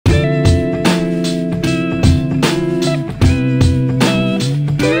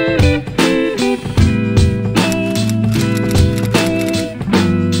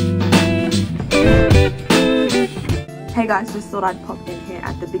thought I'd pop in here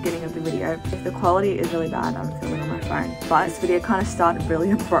at the beginning of the video. If the quality is really bad, I'm filming on my phone. But this video kind of started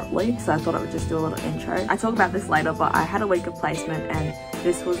really abruptly, so I thought I would just do a little intro. I talk about this later, but I had a week of placement and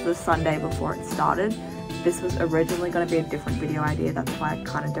this was the Sunday before it started. This was originally going to be a different video idea, that's why I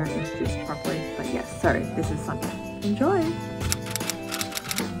kind of don't introduce it properly. But yes, so this is Sunday. Enjoy!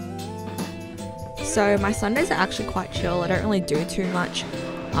 So my Sundays are actually quite chill. I don't really do too much.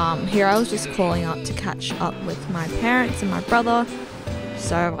 Here I was just calling up to catch up with my parents and my brother.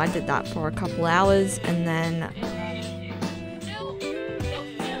 So I did that for a couple hours and then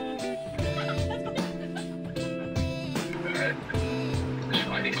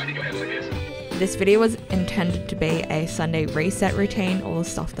this video was intended to be a Sunday reset routine, all the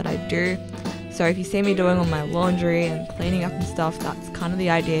stuff that I do. So if you see me doing all my laundry and cleaning up and stuff, that's kind of the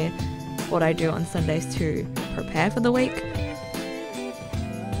idea, what I do on Sundays to prepare for the week.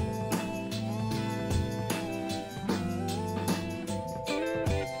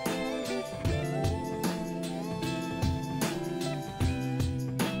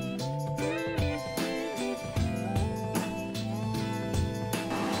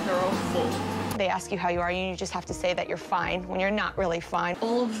 They ask you how you are, and you just have to say that you're fine when you're not really fine.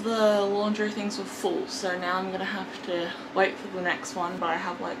 All of the laundry things were full, so now I'm gonna have to wait for the next one, but I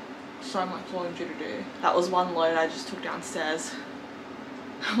have like so much laundry to do. That was one load I just took downstairs.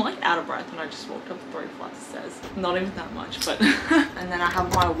 I'm like out of breath and I just walked up 3 flights of stairs. Not even that much, but and then I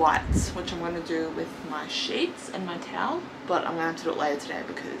have my whites, which I'm going to do with my sheets and my towel, but I'm going to have to do it later today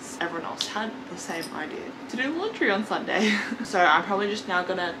because everyone else had the same idea to do laundry on Sunday. So I'm probably just now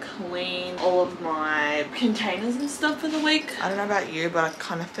going to clean all of my containers and stuff for the week. I don't know about you, but I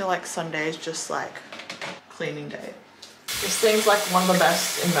kind of feel like Sunday is just like cleaning day. This thing's like one of the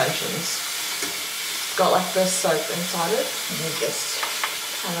best inventions. It's got like the soap inside it and you just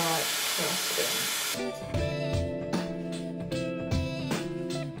kind of like press it in.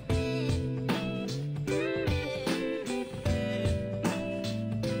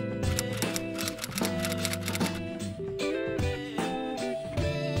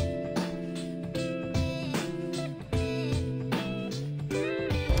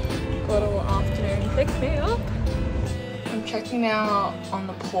 Little afternoon pick me up. I'm checking now on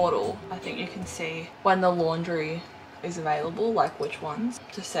the portal. I think you can see when the laundry is available, like which ones,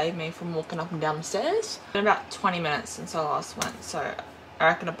 to save me from walking up and down the stairs. It's been about 20 minutes since I last went, so I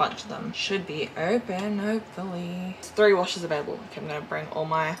reckon a bunch of them should be open, hopefully. There's 3 washes available. Okay, I'm gonna bring all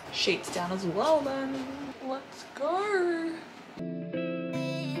my sheets down as well then. Let's go.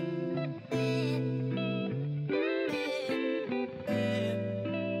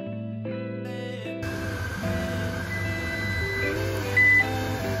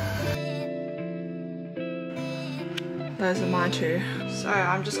 Those are my 2. So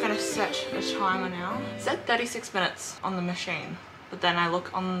I'm just gonna set a timer now. It said 36 minutes on the machine, but then I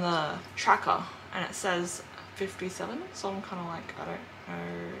look on the tracker and it says 57, so I'm kind of like, I don't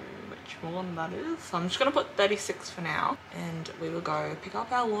know which one that is. So I'm just gonna put 36 for now, and we will go pick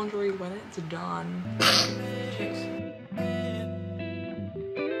up our laundry when it's done. Cheers.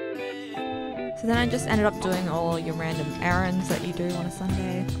 So then I just ended up doing all your random errands that you do on a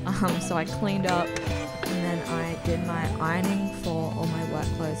Sunday. So I cleaned up and then I did my ironing for all my work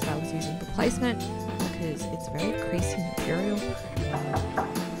clothes that I was using for placement because it's very creasy material.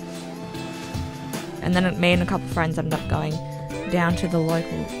 And then me and a couple of friends ended up going down to the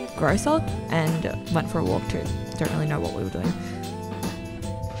local grocer and went for a walk too. Don't really know what we were doing.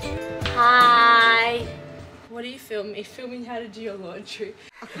 Hi! What are you filming? Filming how to do your laundry.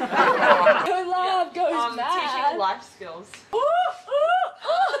 Your love goes mad. Teaching life skills.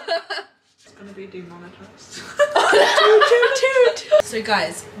 It's gonna be demonetized. So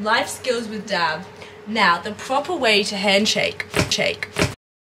guys, life skills with Dab. Now, the proper way to handshake.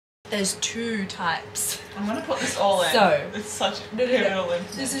 There's 2 types. I'm gonna put this all in. So it's such pivotal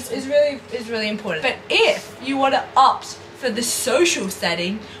information. This is really important. But if you want to opt for the social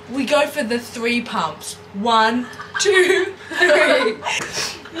setting, we go for the 3 pumps. 1, 2, 3.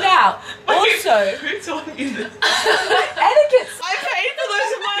 Now, also, who taught you this? etiquette. I paid for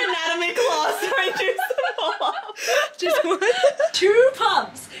those in my anatomy class, so I used them all up. Just 1. 2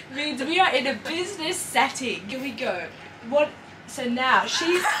 pumps means we are in a business setting. Here we go. What? So now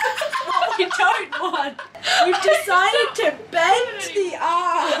she's what we don't want. We've decided to bend the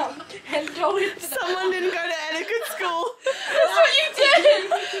arm and go in. Someone didn't go to etiquette school. That's what you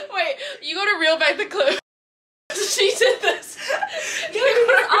did. Wait, you gotta reel back the clip. She did this.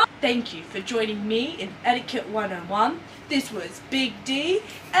 Thank you for joining me in Etiquette 101. This was Big D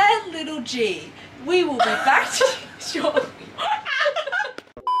and Little G. We will be back to you shortly.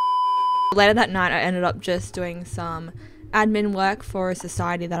 Later that night I ended up just doing some admin work for a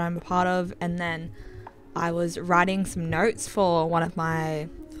society that I'm a part of, and then I was writing some notes for one of my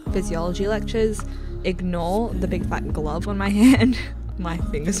physiology lectures. Ignore the big fat glove on my hand. My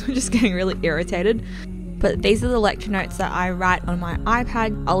fingers were just getting really irritated. But these are the lecture notes that I write on my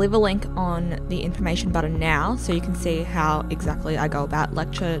iPad. I'll leave a link on the information button now so you can see how exactly I go about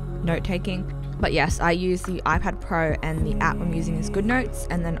lecture note taking. But yes, I use the iPad Pro, and the app I'm using is GoodNotes,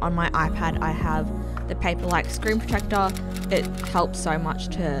 and then on my iPad I have the Paperlike screen protector. It helps so much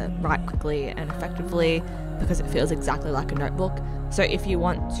to write quickly and effectively because it feels exactly like a notebook. So if you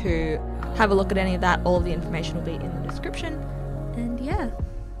want to have a look at any of that, all of the information will be in the description. And yeah.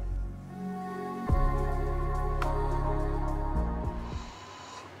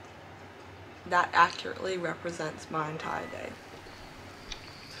 That accurately represents my entire day.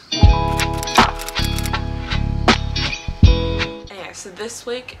 Anyway, so this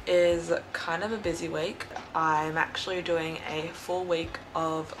week is kind of a busy week. I'm actually doing a full week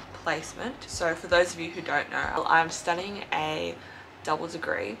of placement. So for those of you who don't know, I'm studying a double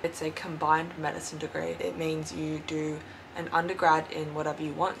degree. It's a combined medicine degree. It means you do an undergrad in whatever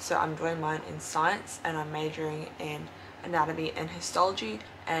you want. So I'm doing mine in science, and I'm majoring in anatomy and histology,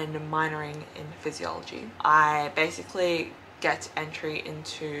 and minoring in physiology. I basically get entry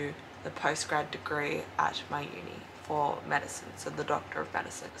into the postgrad degree at my uni for medicine, so the Doctor of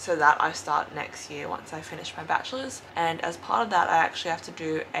Medicine. So that I start next year once I finish my bachelor's, and as part of that I actually have to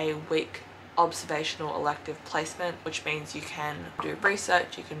do a week observational elective placement, which means you can do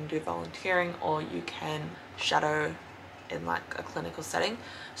research, you can do volunteering, or you can shadow in like a clinical setting.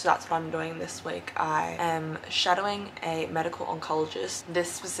 So that's what I'm doing this week. I am shadowing a medical oncologist.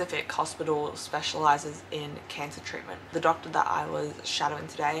 This specific hospital specializes in cancer treatment. The doctor that I was shadowing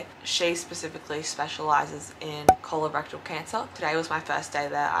today, she specifically specializes in colorectal cancer. Today was my first day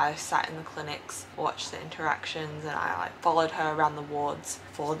there. I sat in the clinics, watched the interactions, and I like followed her around the wards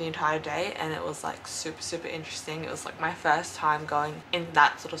for the entire day, and it was like super interesting. It was like my first time going in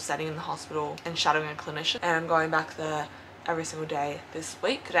that sort of setting in the hospital and shadowing a clinician, and I'm going back there every single day this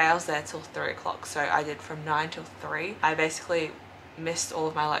week. Today I was there till 3 o'clock, so I did from 9 till 3. I basically missed all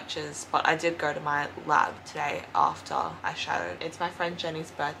of my lectures, but I did go to my lab today after I shadowed. It's my friend Jenny's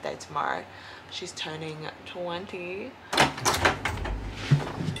birthday tomorrow. She's turning 20.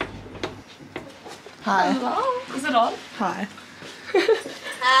 Hi. Hello. Is it on? Hi.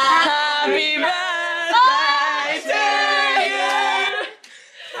 Happy birthday to you.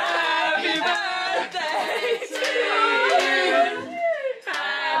 Happy birthday to you.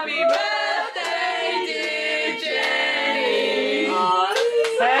 Happy birthday, dear Jenny.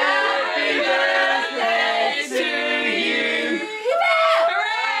 Happy birthday to you.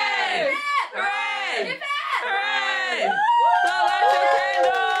 Hooray! Hooray! Hooray! Light your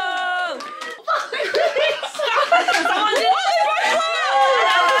candle!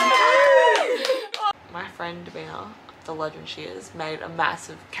 My friend Mia, the legend she is, made a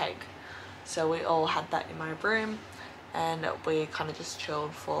massive cake. So we all had that in my room, and we kind of just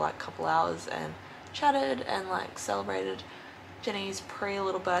chilled for like a couple hours and chatted and like celebrated Jenny's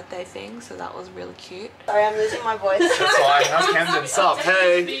little birthday thing. So that was really cute. Sorry, I'm losing my voice. That's fine. How's Camden? Sup?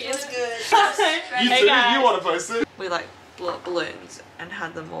 Hey. It's good. You too? You want to post it? We like blew up balloons and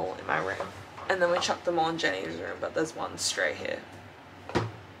had them all in my room, and then we chucked them all in Jenny's room, but there's one stray here.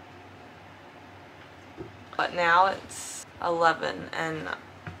 But now it's 11 and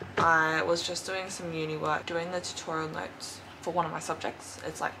I was just doing some uni work, doing the tutorial notes for one of my subjects.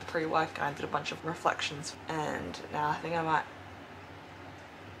 It's like the pre-work, and I did a bunch of reflections, and now I think I might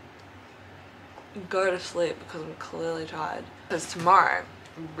go to sleep because I'm clearly tired. Because tomorrow,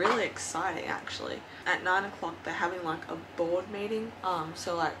 really exciting actually, at 9 o'clock they're having like a board meeting,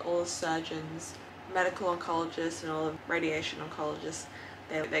 so like all the surgeons, medical oncologists and all the radiation oncologists,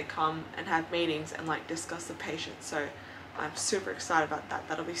 they come and have meetings and like discuss the patient. So I'm super excited about that.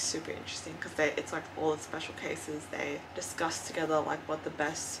 That'll be super interesting because it's like all the special cases. They discuss together like what the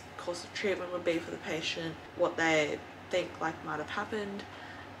best course of treatment would be for the patient, what they think like might have happened,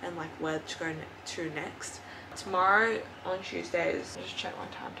 and like where to go to next. Tomorrow on Tuesdays, just check my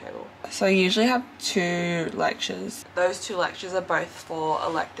timetable. So I usually have 2 lectures. Those 2 lectures are both for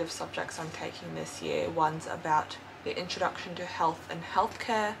elective subjects I'm taking this year. One's about the introduction to health and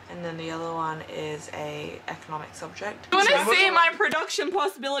healthcare, and then the other one is a economic subject. You want to see my production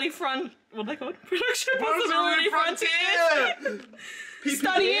possibility front? What are they called? Production possibility frontiers.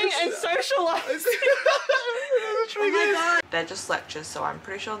 Studying and socializing. Oh my god. They're just lectures, so I'm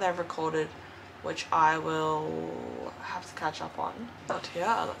pretty sure they're recorded, which I will have to catch up on. But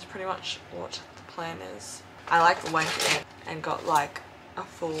yeah, that's pretty much what the plan is. I like went in and got like a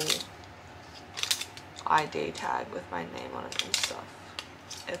full ID tag with my name on it and stuff.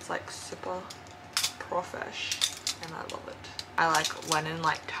 It's like super profesh and I love it. I like went and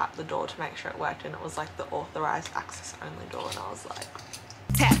like tapped the door to make sure it worked, and it was like the authorized access only door, and I was like,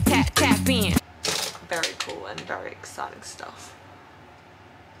 Tap, tap, tap in. very cool and very exciting stuff.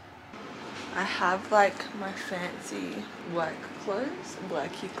 I have like my fancy work clothes,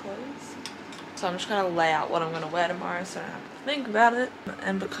 worky clothes. So I'm just gonna lay out what I'm gonna wear tomorrow so I don't have to think about it.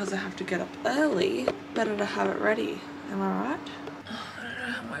 And because I have to get up early, better to have it ready. Am I right? Oh, I don't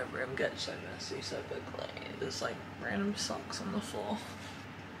know how my room gets so messy so quickly. There's like random socks on the floor.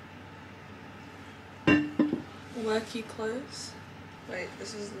 Worky clothes. Wait,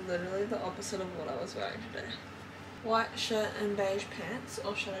 this is literally the opposite of what I was wearing today. White shirt and beige pants,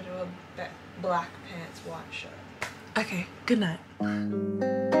 or should I do a black pants, white shirt? Okay, good night.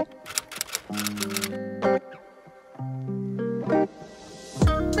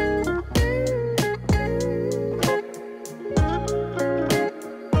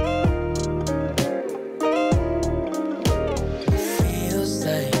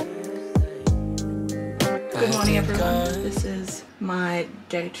 Good morning everyone, this is my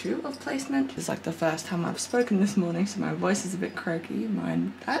day 2 of placement. It's like the first time I've spoken this morning, so my voice is a bit croaky,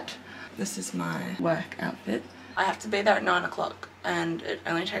 mind that. This is my work outfit. I have to be there at 9 o'clock and it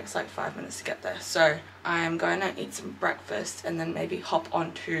only takes like 5 minutes to get there. So I am going to eat some breakfast and then maybe hop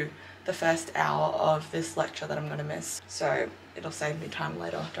onto the first hour of this lecture that I'm going to miss. So it'll save me time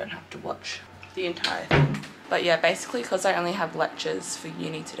later, I don't have to watch the entire thing. But yeah, basically because I only have lectures for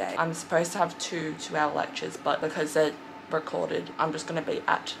uni today, I'm supposed to have 2 2-hour lectures, but because they're recorded, I'm just going to be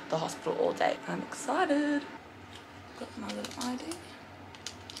at the hospital all day. I'm excited. Got my little ID.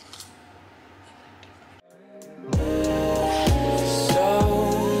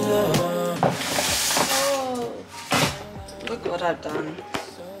 Oh, look what I've done.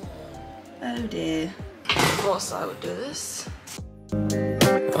 Oh dear. Of course I would do this.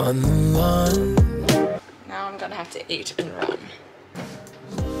 On the lawn. Now I'm gonna have to eat and run.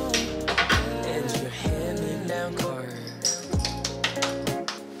 And your hand down car.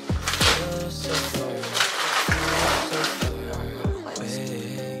 So far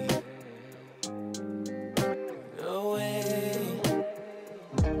away. No way.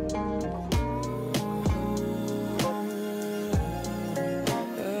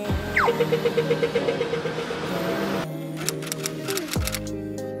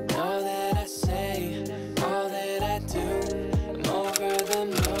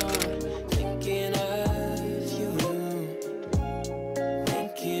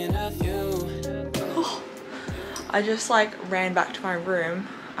 I just like ran back to my room.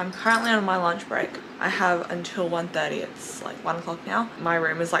 I'm currently on my lunch break. I have until 1:30. It's like 1 o'clock now. My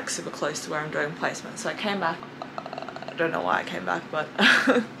room is like super close to where I'm doing placement. So I came back. I don't know why I came back, but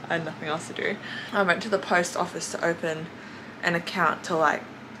I had nothing else to do. I went to the post office to open an account to like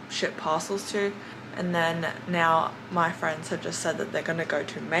ship parcels to. And then now my friends have just said that they're gonna go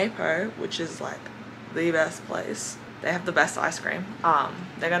to Mapo, which is like the best place. They have the best ice cream.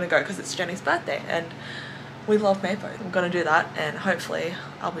 They're gonna go because it's Jenny's birthday and we love Mapo. I'm gonna do that and hopefully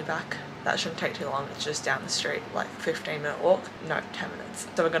I'll be back. That shouldn't take too long. It's just down the street, like 15-minute walk. No, 10 minutes.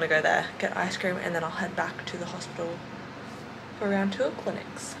 So we're gonna go there, get ice cream, and then I'll head back to the hospital for round 2 of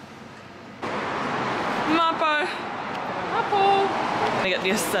clinics. Mapo! Mapo! I'm gonna get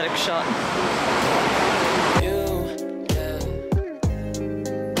the aesthetic shot.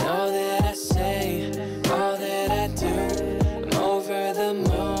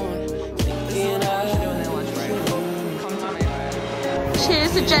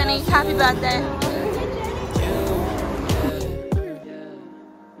 Cheers to Jenny, happy birthday.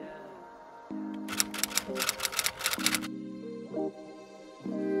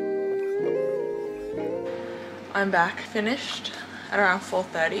 I'm back, finished at around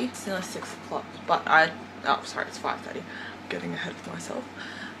 4:30. It's nearly 6 o'clock, but oh sorry, it's 5:30. Getting ahead of myself.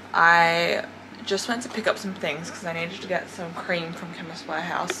 I just went to pick up some things because I needed to get some cream from Chemist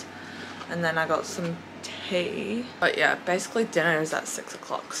Warehouse. And then I got some tea. But yeah, basically dinner is at 6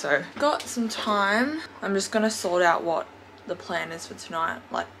 o'clock, so got some time. I'm just gonna sort out what the plan is for tonight,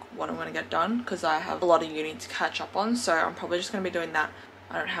 like what I'm gonna get done, because I have a lot of uni to catch up on, so I'm probably just gonna be doing that.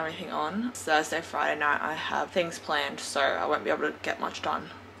 I don't have anything on. Thursday, Friday night I have things planned, so I won't be able to get much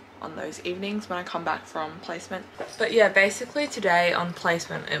done on those evenings when I come back from placement. But yeah, basically today on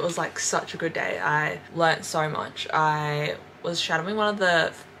placement it was like such a good day. I learnt so much. I was shadowing one of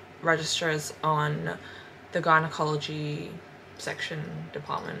the registrars on the gynecology section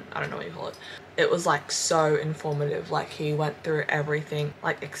department, I don't know what you call it. It was like so informative. Like he went through everything,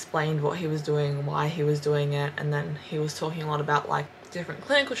 like explained what he was doing, why he was doing it, and then he was talking a lot about like different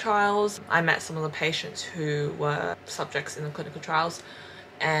clinical trials. I met some of the patients who were subjects in the clinical trials,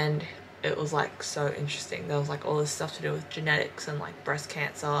 and it was like so interesting. There was like all this stuff to do with genetics and like breast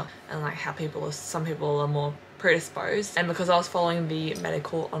cancer and like how some people are more predisposed. And because I was following the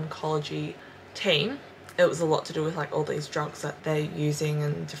medical oncology team, it was a lot to do with like all these drugs that they're using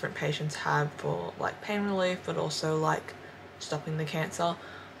and different patients have for like pain relief, but also like stopping the cancer.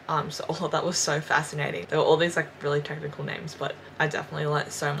 So all of that was so fascinating. There were all these like really technical names, but I definitely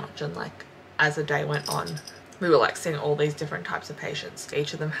learned so much. And like as the day went on, we were like seeing all these different types of patients.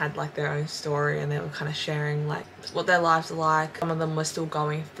 Each of them had like their own story, and they were kind of sharing like what their lives are like. Some of them were still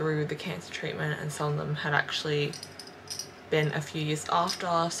going through the cancer treatment, and some of them had actually been a few years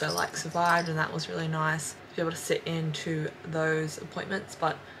after, so like survived, and that was really nice to be able to sit into those appointments.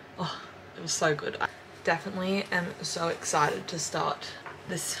 But oh, it was so good. I definitely am so excited to start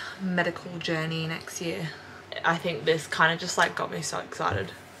this medical journey next year. I think this kind of just like got me so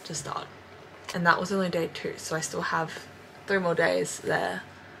excited to start. And that was only day 2, so I still have 3 more days there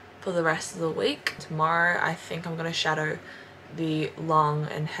for the rest of the week. Tomorrow I think I'm going to shadow the lung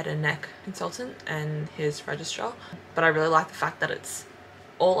and head and neck consultant and his registrar. But I really like the fact that it's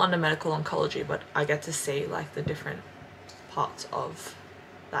all under medical oncology, but I get to see like the different parts of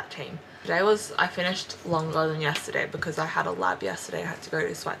that team. Today I finished longer than yesterday because I had a lab yesterday I had to go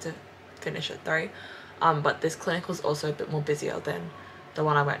to, so I had to finish at 3. But this clinic was also a bit more busier than the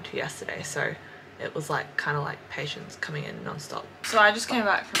one I went to yesterday, so it was like kind of like patients coming in non-stop. So I just came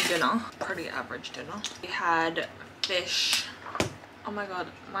back from dinner, pretty average dinner. We had fish. Oh my god,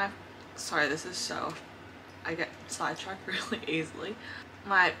 sorry, this is so, I get sidetracked really easily.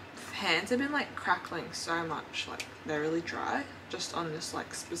 My hands have been like crackling so much, like they're really dry just on this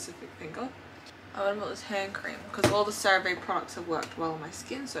like specific finger. I want to put this hand cream because all the CeraVe products have worked well on my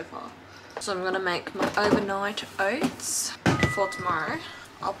skin so far. So I'm gonna make my overnight oats for tomorrow.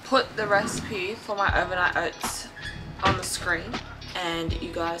 I'll put the recipe for my overnight oats on the screen and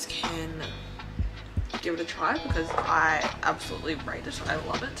you guys can give it a try because I absolutely rate it. I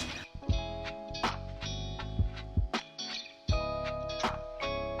love it.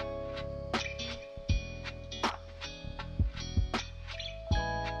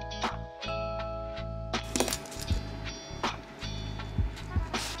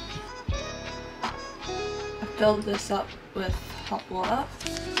 Filled this up with hot water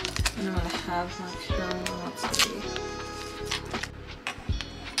and I'm gonna have my curiosity.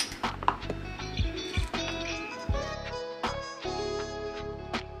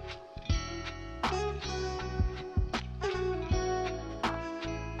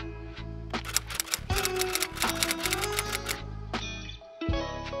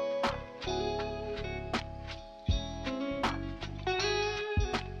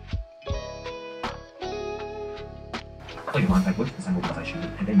 colleague of mine had worked at the same organisation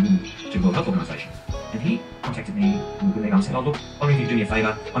and then moved to the World Health Organisation. And he contacted me with an email and said, oh look, I wonder if you could do me a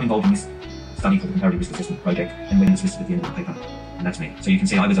favour, I'm involved in this study called the Comparative Risk Assessment Project, and when it's listed at the end of the paper. And that's me. So you can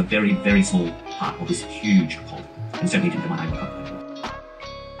see I was a very, very small part of this huge pod, and certainly didn't have my name on the paper.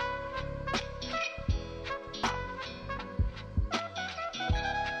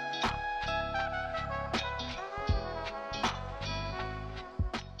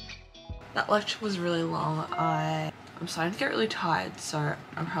 That lecture was really long. I'm starting to get really tired, so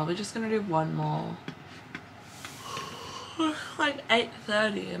I'm probably just gonna do one more. Like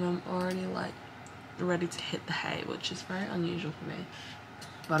 8:30 and I'm already like ready to hit the hay, which is very unusual for me.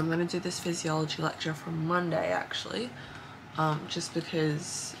 But I'm gonna do this physiology lecture from Monday actually, just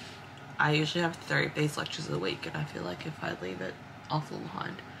because I usually have 3 of these lectures a week and I feel like if I leave it, I'll fall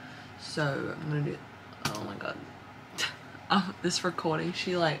behind. So I'm gonna do, oh my god. This recording,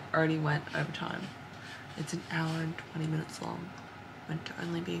 she like already went over time. It's an hour and 20 minutes long. Meant to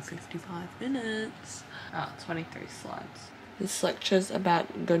only be 55 minutes. 23 slides. This lecture's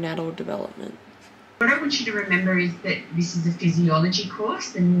about gonadal development. What I want you to remember is that this is a physiology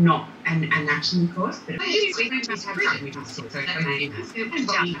course and not an anatomy course. But so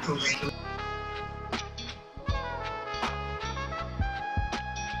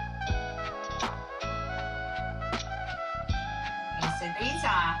these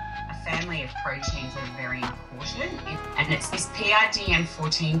are a family of proteins that are very important, and it's this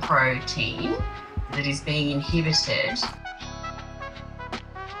PRDN14 protein that is being inhibited.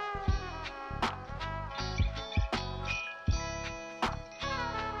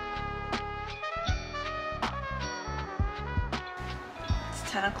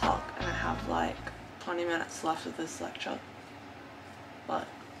 It's 10 o'clock and I have like 20 minutes left of this lecture, but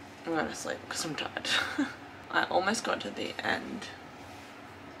I'm gonna sleep because I'm tired. I almost got to the end.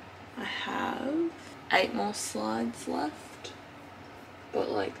 I have 8 more slides left but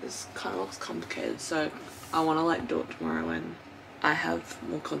like this kind of looks complicated, so I want to like do it tomorrow when I have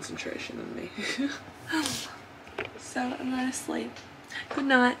more concentration than me. So I'm going to sleep. Good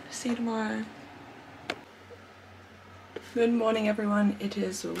night, see you tomorrow. Good morning everyone, it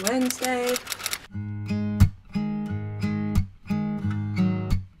is Wednesday.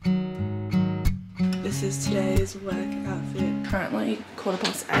 This is today's work outfit. Currently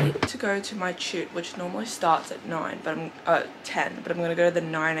 8:15 to go to my shoot, which normally starts at 9, but I'm 10, but I'm gonna go to the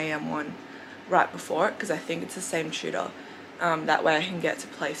 9 AM one right before it because I think it's the same tutor. That way I can get to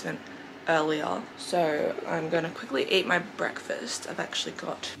placement earlier. So I'm gonna quickly eat my breakfast. I've actually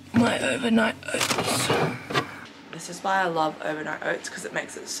got my overnight oats. This is why I love overnight oats, because it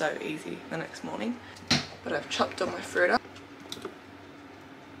makes it so easy the next morning. But I've chopped on my fruit up.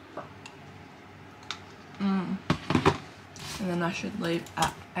 And then I should leave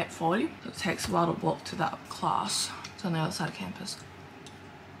at 8:40. So it takes a while to walk to that class. It's on the other side of campus.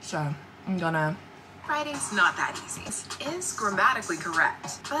 So I'm gonna... Writing's not that easy. It is grammatically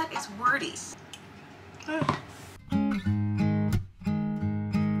correct, but it's wordy. Oh.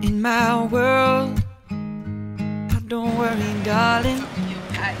 In my world, don't worry, darling.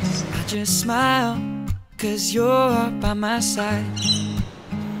 I just smile, 'cause you're by my side.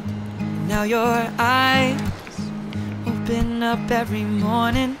 Now your eyes open up every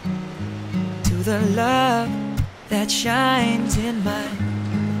morning to the love that shines in mine.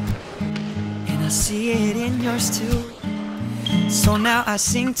 And I see it in yours too. So now I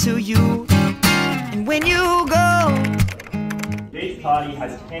sing to you. And when you go, each party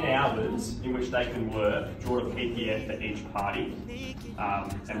has 10 hours in which they can work, draw a PPF for each party,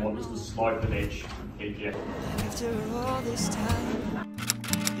 and what is the slope of each PPF. After all this time,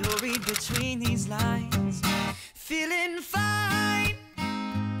 you'll read between these lines, feeling fine,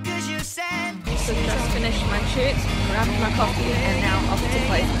 'cause you said. So just finished my shoot, grabbed my coffee, and now off to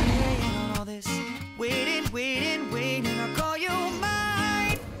placement. All this waiting, I'll call you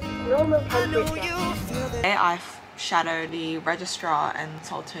mine. I know you feel that. I've shadowed the registrar and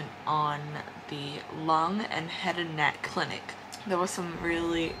consultant on the lung and head and neck clinic. There were some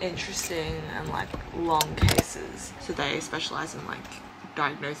really interesting and like long cases, so they specialize in like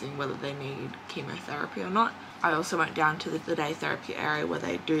diagnosing whether they need chemotherapy or not. I also went down to the day therapy area where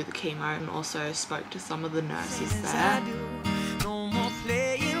they do the chemo and also spoke to some of the nurses there. No more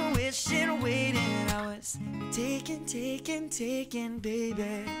playing, wishing, waiting. I was taking,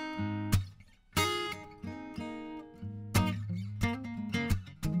 baby.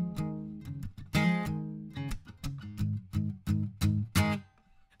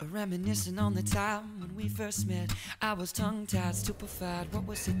 Reminiscing on the time when we first met. I was tongue-tied, stupefied. What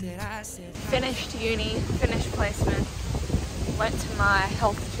was it that I said? Finished uni, finished placement, went to my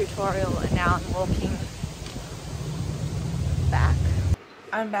health tutorial, and now I'm walking back.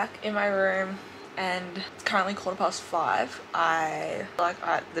 I'm back in my room and it's currently 5:15. I feel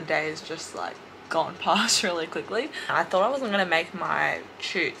like the day is just like gone past really quickly. I thought I wasn't gonna make my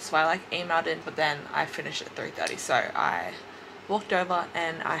shoot, so I like emailed in, but then I finished at 3:30, so I walked over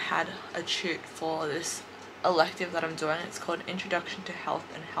and I had a shoot for this elective that I'm doing. It's called Introduction to Health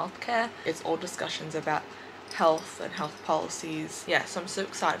and Healthcare. It's all discussions about health and health policies. Yeah, so I'm so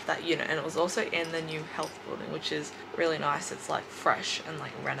excited for that unit, and it was also in the new health building, which is really nice. It's like fresh and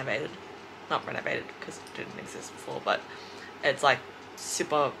like renovated. Not renovated because it didn't exist before, but it's like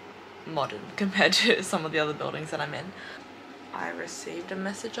super modern compared to some of the other buildings that I'm in. I received a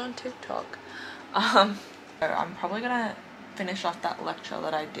message on TikTok. So I'm probably gonna finish off that lecture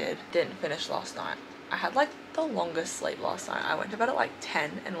that I didn't finish last night. I had like the longest sleep last night. I went to bed at like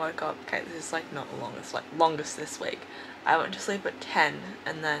 10 and woke up, okay, this is like not the longest, like longest this week. I went to sleep at 10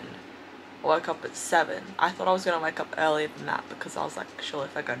 and then woke up at 7. I thought I was gonna wake up earlier than that because I was like, sure,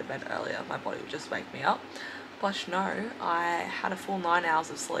 if I go to bed earlier my body would just wake me up. But no, I had a full 9 hours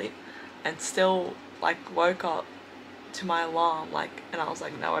of sleep and still like woke up to my alarm, like, and I was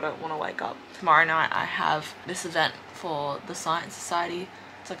like, no, I don't want to wake up. Tomorrow night I have this event for the Science Society.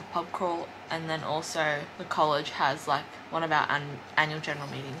 It's like a pub crawl, and then also the college has like one of our annual general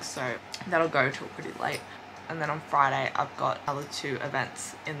meetings, so that'll go till pretty late. And then on Friday I've got other 2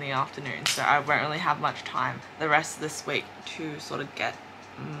 events in the afternoon, so I won't really have much time the rest of this week to sort of get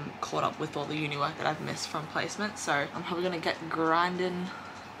caught up with all the uni work that I've missed from placement. So I'm probably gonna get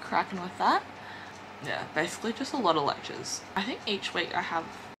cracking with that. Yeah, basically just a lot of lectures. I think each week I have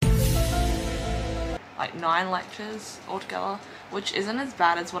like 9 lectures altogether, which isn't as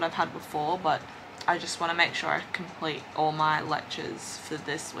bad as what I've had before, but I just want to make sure I complete all my lectures for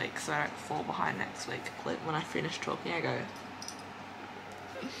this week so I don't fall behind next week. When I finish talking I go,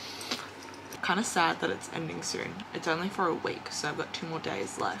 kind of sad that it's ending soon. It's only for a week, so I've got 2 more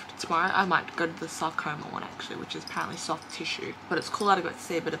days left. Tomorrow I might go to the sarcoma one actually, which is apparently soft tissue. But it's cool that I got to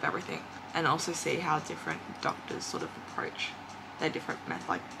see a bit of everything and also see how different doctors sort of approach their different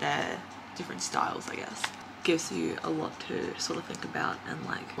their different styles, I guess. Gives you a lot to sort of think about and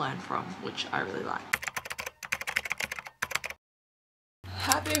like learn from, which I really like.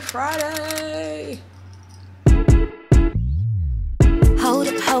 Happy Friday!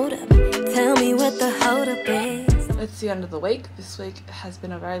 Hold up, tell me what the hold up is. It's the end of the week. This week has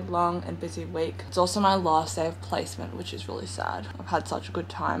been a very long and busy week. It's also my last day of placement, which is really sad. I've had such a good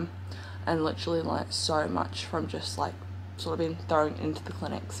time and literally learnt so much from just like sort of being thrown into the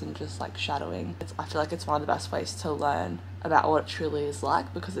clinics and just like shadowing. I feel like it's one of the best ways to learn about what it truly is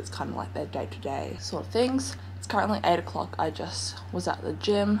like, because it's kind of like their day-to-day sort of things. It's currently 8 o'clock. I just was at the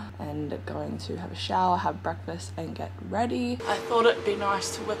gym and going to have a shower, have breakfast and get ready. I thought it'd be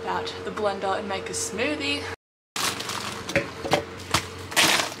nice to whip out the blender and make a smoothie.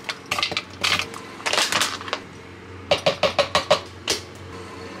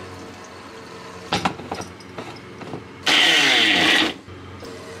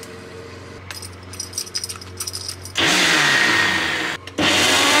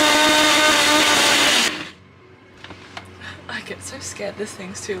 So scared this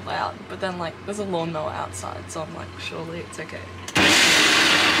thing's too loud, but then like there's a lawnmower outside, so I'm like, surely it's okay.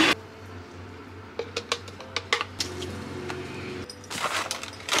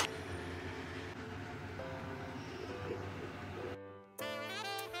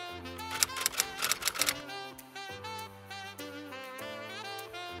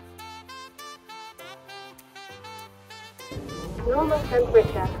 Normal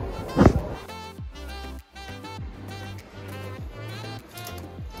temperature.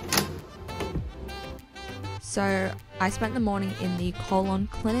 So I spent the morning in the colon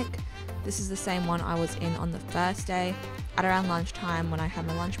clinic. This is the same one I was in on the first day. At around lunchtime, when I had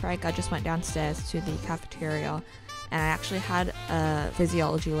my lunch break, I just went downstairs to the cafeteria and I actually had a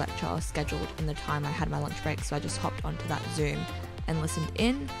physiology lecture scheduled in the time I had my lunch break, so I just hopped onto that Zoom and listened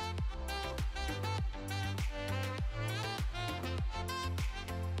in.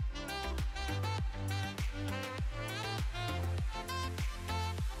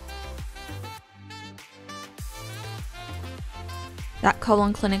 That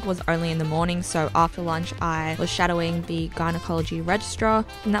colon clinic was only in the morning, so after lunch I was shadowing the gynecology registrar,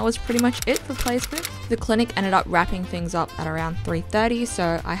 and that was pretty much it for placement. The clinic ended up wrapping things up at around 3:30,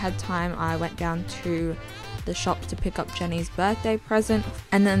 so I had time. I went down to the shops to pick up Jenny's birthday present,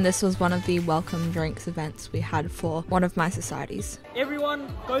 and then this was one of the welcome drinks events we had for one of my societies.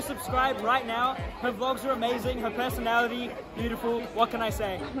 Everyone, go subscribe right now. Her vlogs are amazing, her personality, beautiful. What can I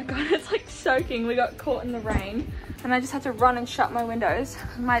say? Oh my god, it's like soaking. We got caught in the rain and I just had to run and shut my windows.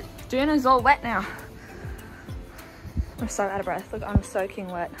 My Duna's all wet now. I'm so out of breath. Look, I'm soaking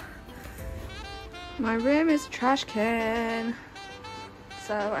wet. My room is a trash can,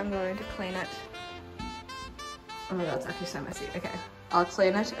 so I'm going to clean it. Oh my god, it's actually so messy. Okay, I'll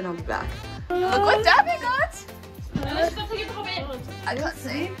clean it and I'll be back. Look what Dabby got! I can't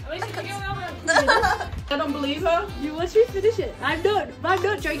see. I don't believe her. You want to finish it. I'm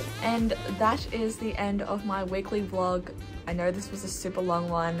not joking. And that is the end of my weekly vlog. I know this was a super long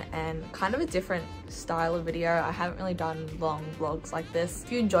one and kind of a different style of video. I haven't really done long vlogs like this.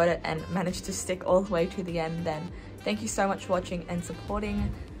 If you enjoyed it and managed to stick all the way to the end, then thank you so much for watching and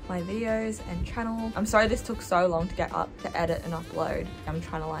supporting my videos and channel. I'm sorry this took so long to get up, to edit and upload. I'm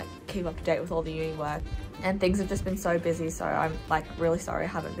trying to like keep up to date with all the uni work and things have just been so busy, so I'm like really sorry I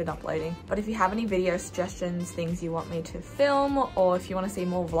haven't been uploading. But if you have any video suggestions, things you want me to film, or if you want to see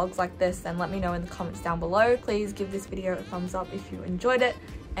more vlogs like this, then let me know in the comments down below. Please give this video a thumbs up if you enjoyed it,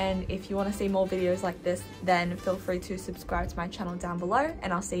 and if you want to see more videos like this, then feel free to subscribe to my channel down below,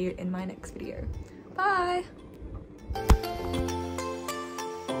 and I'll see you in my next video. Bye!